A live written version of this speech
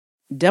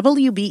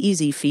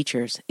WBEZ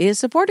Features is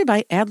supported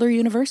by Adler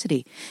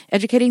University,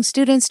 educating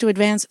students to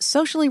advance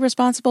socially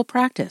responsible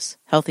practice,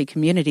 healthy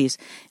communities,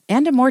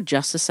 and a more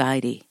just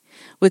society.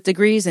 With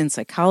degrees in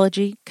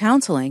psychology,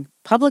 counseling,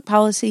 public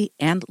policy,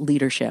 and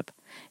leadership.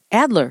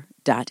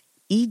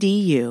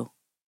 Adler.edu.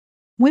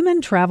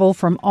 Women travel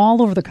from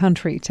all over the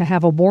country to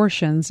have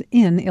abortions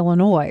in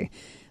Illinois.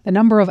 The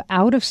number of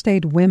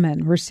out-of-state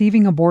women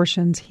receiving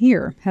abortions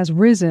here has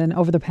risen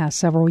over the past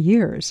several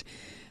years.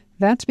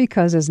 That's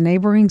because as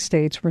neighboring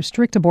states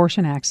restrict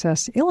abortion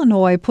access,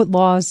 Illinois put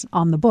laws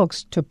on the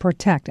books to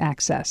protect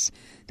access.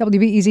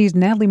 WBEZ's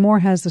Natalie Moore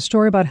has the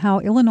story about how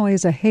Illinois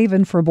is a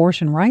haven for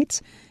abortion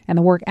rights and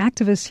the work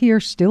activists here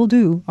still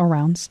do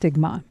around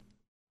stigma.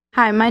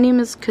 Hi, my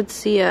name is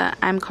Kutsia.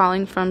 I'm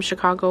calling from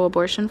Chicago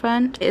Abortion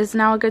Fund. Is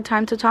now a good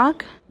time to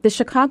talk? The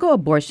Chicago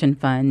Abortion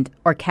Fund,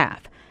 or CAF,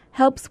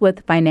 helps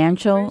with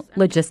financial,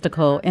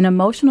 logistical, and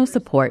emotional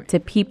support to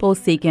people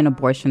seeking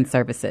abortion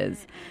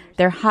services.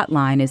 Their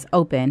hotline is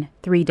open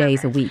 3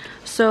 days a week.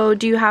 So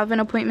do you have an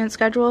appointment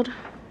scheduled?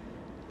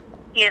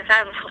 Yes, I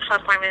have an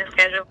appointment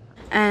scheduled.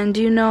 And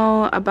do you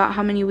know about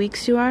how many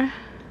weeks you are?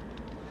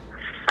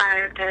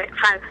 5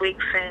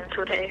 weeks and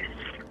 2 days.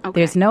 Okay.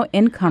 There's no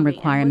income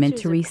requirement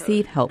to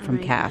receive help from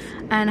CAF.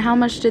 And how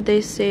much did they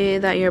say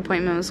that your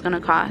appointment was going to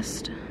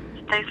cost?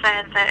 They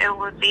said that it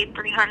would be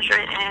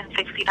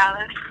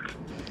 $360.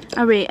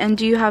 All right, and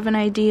do you have an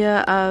idea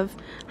of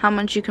how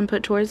much you can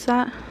put towards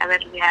that? I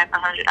literally have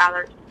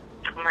 $100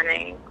 to my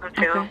name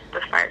until the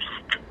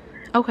 1st.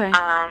 Okay.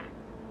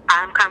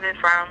 I'm coming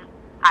from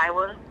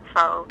Iowa,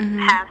 so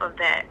half of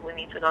that would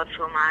need to go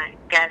to my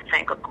gas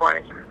tank, of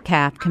course.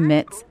 CAF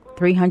commits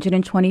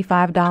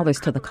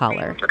 $325 to the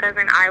caller. Because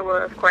in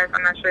Iowa, of course,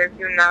 I'm not sure if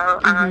you know,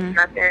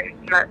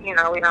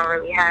 we don't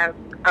really have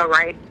a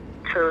right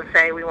to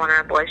say we want an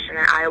abortion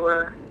in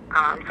Iowa.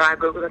 So I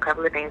Googled a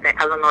couple of things in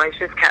Illinois. It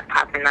just kept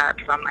popping up.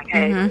 So I'm like,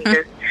 hey, let me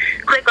just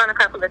click on a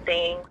couple of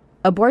things.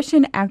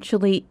 Abortion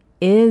actually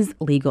is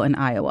legal in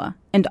Iowa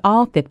and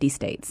all 50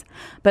 states.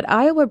 But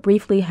Iowa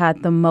briefly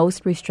had the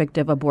most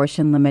restrictive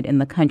abortion limit in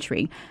the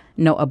country.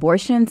 No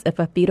abortions if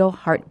a fetal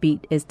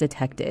heartbeat is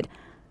detected.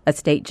 A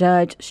state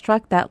judge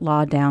struck that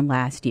law down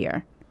last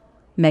year.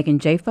 Megan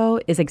Jafo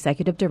is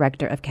executive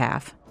director of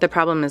CAF. The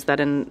problem is that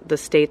in the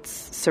states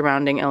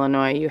surrounding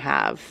Illinois, you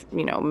have,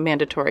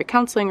 mandatory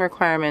counseling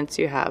requirements,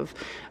 you have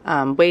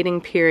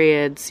waiting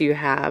periods, you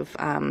have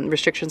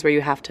restrictions where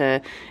you have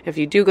to, if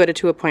you do go to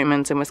 2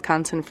 appointments, in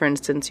Wisconsin, for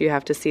instance, you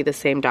have to see the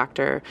same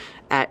doctor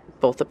at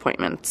both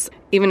appointments.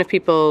 Even if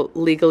people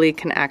legally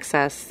can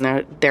access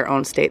their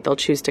own state, they'll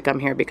choose to come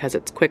here because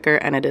it's quicker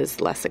and it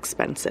is less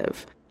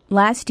expensive.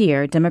 Last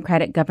year,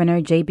 Democratic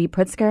Governor J.B.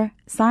 Pritzker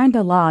signed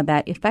a law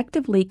that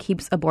effectively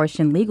keeps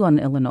abortion legal in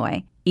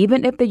Illinois,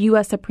 even if the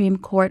U.S. Supreme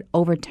Court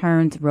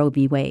overturns Roe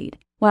v. Wade.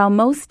 While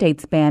most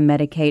states ban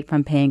Medicaid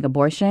from paying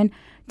abortion,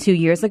 2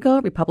 years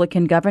ago,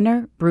 Republican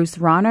Governor Bruce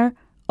Rauner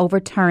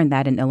overturned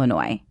that in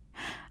Illinois.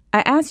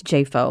 I asked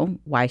Jafo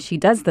why she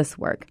does this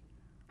work.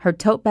 Her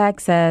tote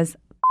bag says,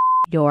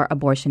 your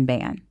abortion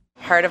ban.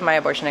 Part of my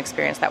abortion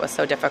experience that was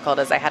so difficult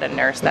is I had a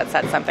nurse that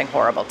said something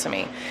horrible to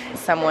me.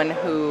 Someone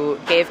who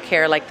gave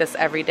care like this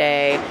every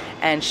day,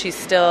 and she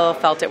still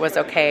felt it was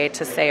okay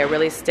to say a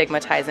really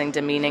stigmatizing,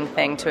 demeaning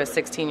thing to a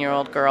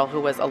 16-year-old girl who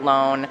was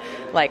alone,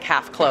 like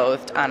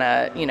half-clothed on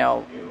a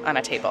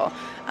table.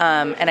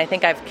 And I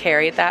think I've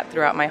carried that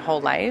throughout my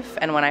whole life.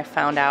 And when I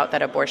found out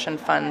that abortion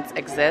funds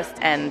exist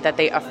and that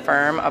they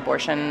affirm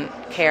abortion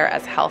care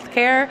as health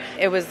care,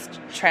 it was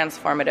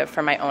transformative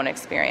for my own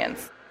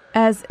experience.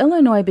 As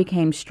Illinois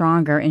became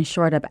stronger and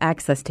shored up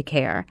access to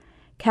care,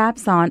 CAF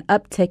saw an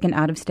uptick in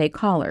out-of-state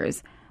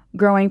callers,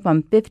 growing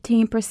from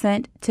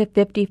 15% to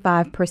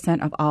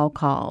 55% of all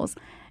calls.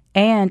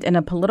 And in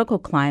a political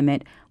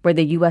climate where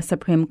the U.S.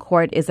 Supreme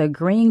Court is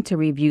agreeing to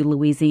review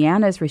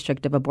Louisiana's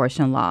restrictive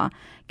abortion law,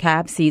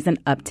 CAF sees an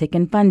uptick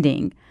in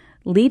funding,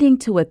 leading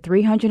to a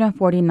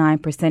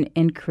 349%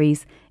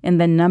 increase in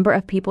the number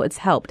of people it's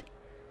helped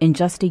in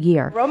just a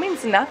year. Roe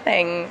means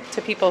nothing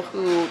to people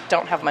who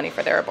don't have money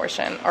for their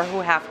abortion or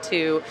who have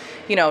to,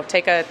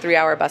 take a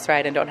 3-hour bus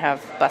ride and don't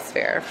have bus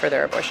fare for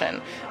their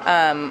abortion,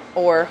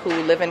 or who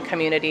live in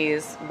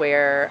communities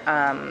where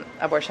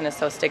abortion is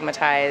so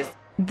stigmatized.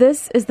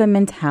 This is the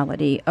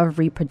mentality of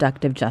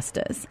reproductive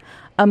justice,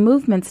 a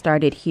movement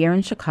started here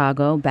in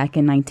Chicago back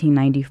in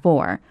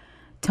 1994.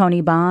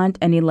 Tony Bond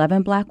and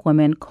 11 Black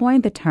women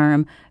coined the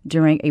term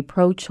during a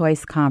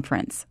pro-choice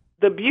conference.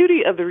 The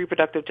beauty of the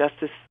reproductive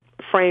justice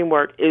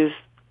framework is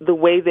the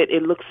way that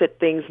it looks at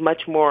things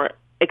much more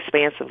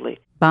expansively.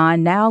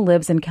 Bond now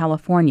lives in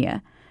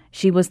California.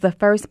 She was the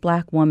first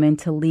Black woman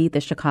to lead the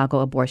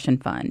Chicago Abortion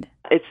Fund.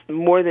 It's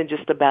more than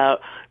just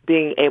about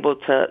being able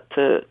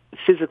to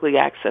physically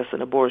access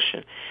an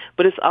abortion,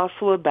 but it's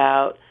also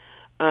about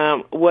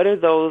what are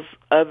those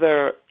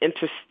other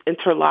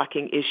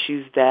interlocking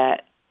issues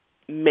that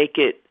make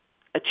it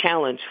a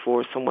challenge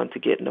for someone to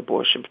get an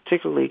abortion,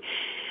 particularly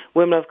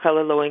women of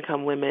color,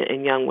 low-income women,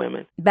 and young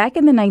women. Back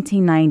in the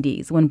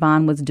 1990s, when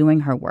Bond was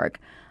doing her work,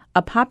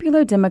 a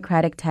popular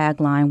Democratic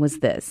tagline was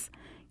this: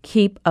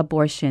 keep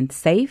abortion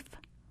safe,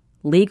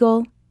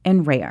 legal,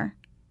 and rare.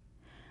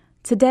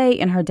 Today,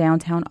 in her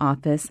downtown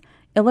office,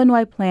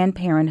 Illinois Planned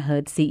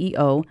Parenthood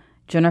CEO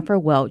Jennifer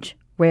Welch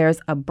wears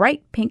a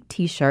bright pink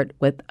T-shirt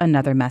with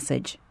another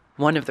message.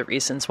 One of the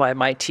reasons why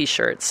my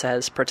T-shirt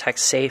says protect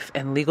safe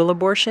and legal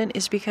abortion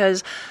is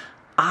because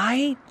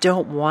I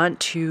don't want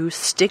to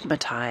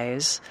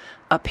stigmatize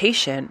a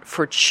patient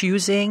for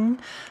choosing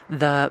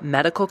the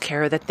medical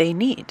care that they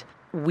need.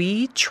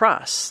 We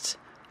trust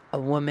a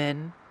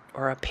woman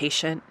or a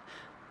patient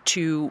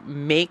to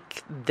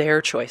make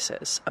their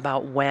choices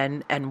about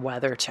when and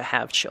whether to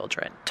have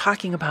children.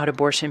 Talking about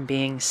abortion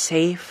being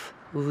safe,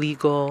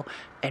 legal,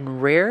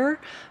 and rare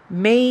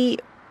may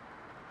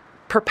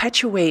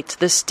perpetuate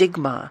the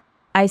stigma.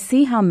 I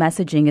see how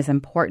messaging is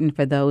important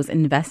for those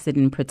invested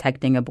in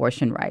protecting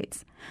abortion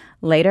rights.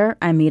 Later,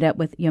 I meet up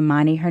with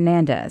Yamani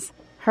Hernandez.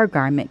 Her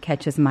garment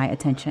catches my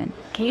attention.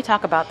 Can you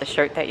talk about the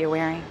shirt that you're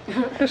wearing?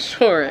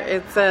 Sure.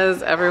 It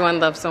says, "Everyone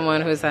loves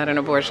someone who's had an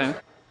abortion."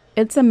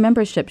 It's a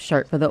membership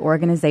shirt for the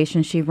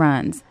organization she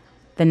runs,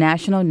 the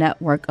National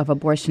Network of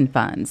Abortion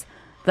Funds,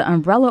 the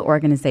umbrella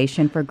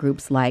organization for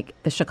groups like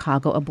the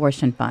Chicago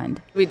Abortion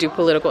Fund. We do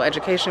political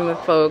education with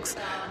folks,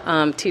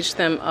 teach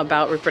them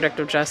about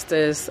reproductive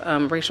justice,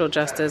 racial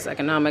justice,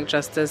 economic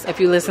justice. If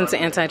you listen to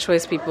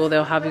anti-choice people,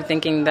 they'll have you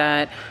thinking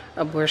that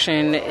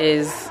abortion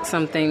is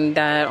something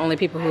that only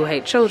people who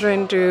hate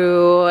children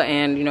do,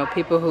 and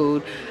people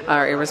who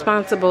are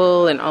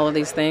irresponsible and all of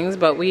these things.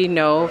 But we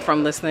know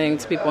from listening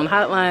to people on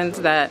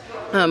hotlines that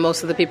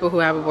most of the people who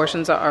have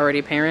abortions are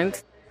already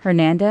parents.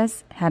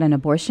 Hernandez had an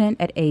abortion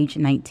at age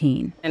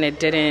 19. And it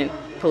didn't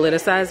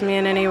politicize me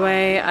in any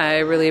way. I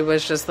really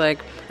was just I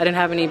didn't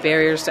have any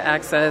barriers to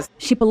access.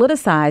 She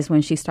politicized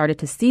when she started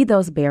to see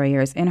those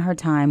barriers in her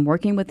time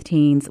working with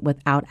teens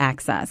without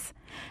access.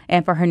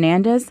 And for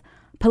Hernandez,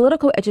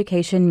 political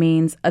education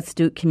means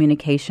astute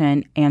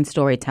communication and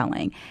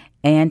storytelling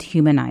and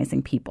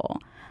humanizing people.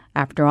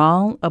 After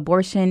all,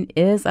 abortion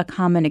is a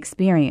common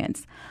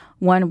experience.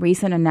 One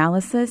recent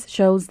analysis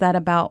shows that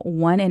about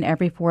 1 in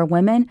every 4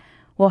 women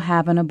will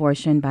have an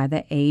abortion by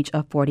the age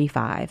of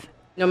 45.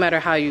 No matter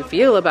how you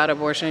feel about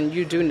abortion,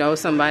 you do know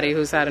somebody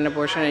who's had an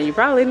abortion, and you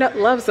probably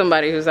love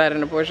somebody who's had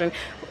an abortion,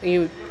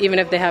 even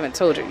if they haven't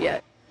told you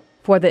yet.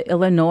 For the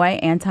Illinois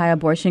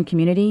anti-abortion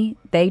community,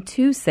 they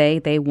too say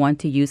they want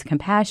to use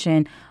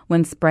compassion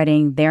when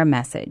spreading their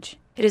message.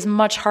 It is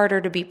much harder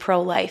to be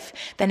pro-life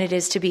than it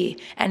is to be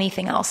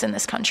anything else in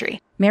this country.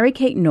 Mary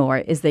Kate Knorr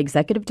is the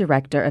executive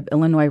director of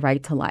Illinois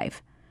Right to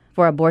Life.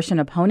 For abortion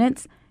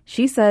opponents,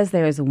 she says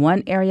there is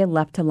one area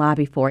left to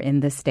lobby for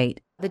in this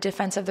state. The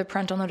defense of the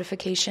parental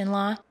notification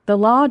law. The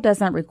law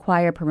doesn't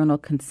require parental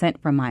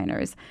consent for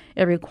minors.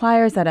 It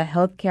requires that a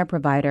healthcare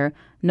provider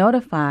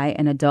notify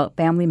an adult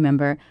family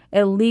member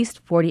at least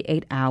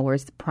 48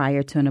 hours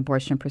prior to an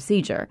abortion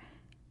procedure,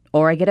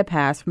 or get a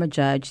pass from a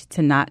judge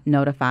to not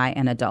notify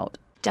an adult.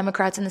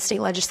 Democrats in the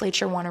state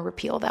legislature want to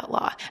repeal that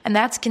law. And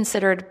that's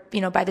considered,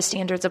 by the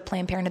standards of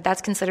Planned Parenthood,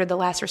 that's considered the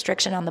last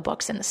restriction on the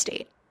books in the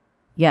state.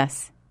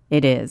 Yes,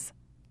 it is.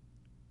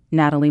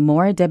 Natalie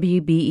Moore,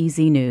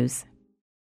 WBEZ News.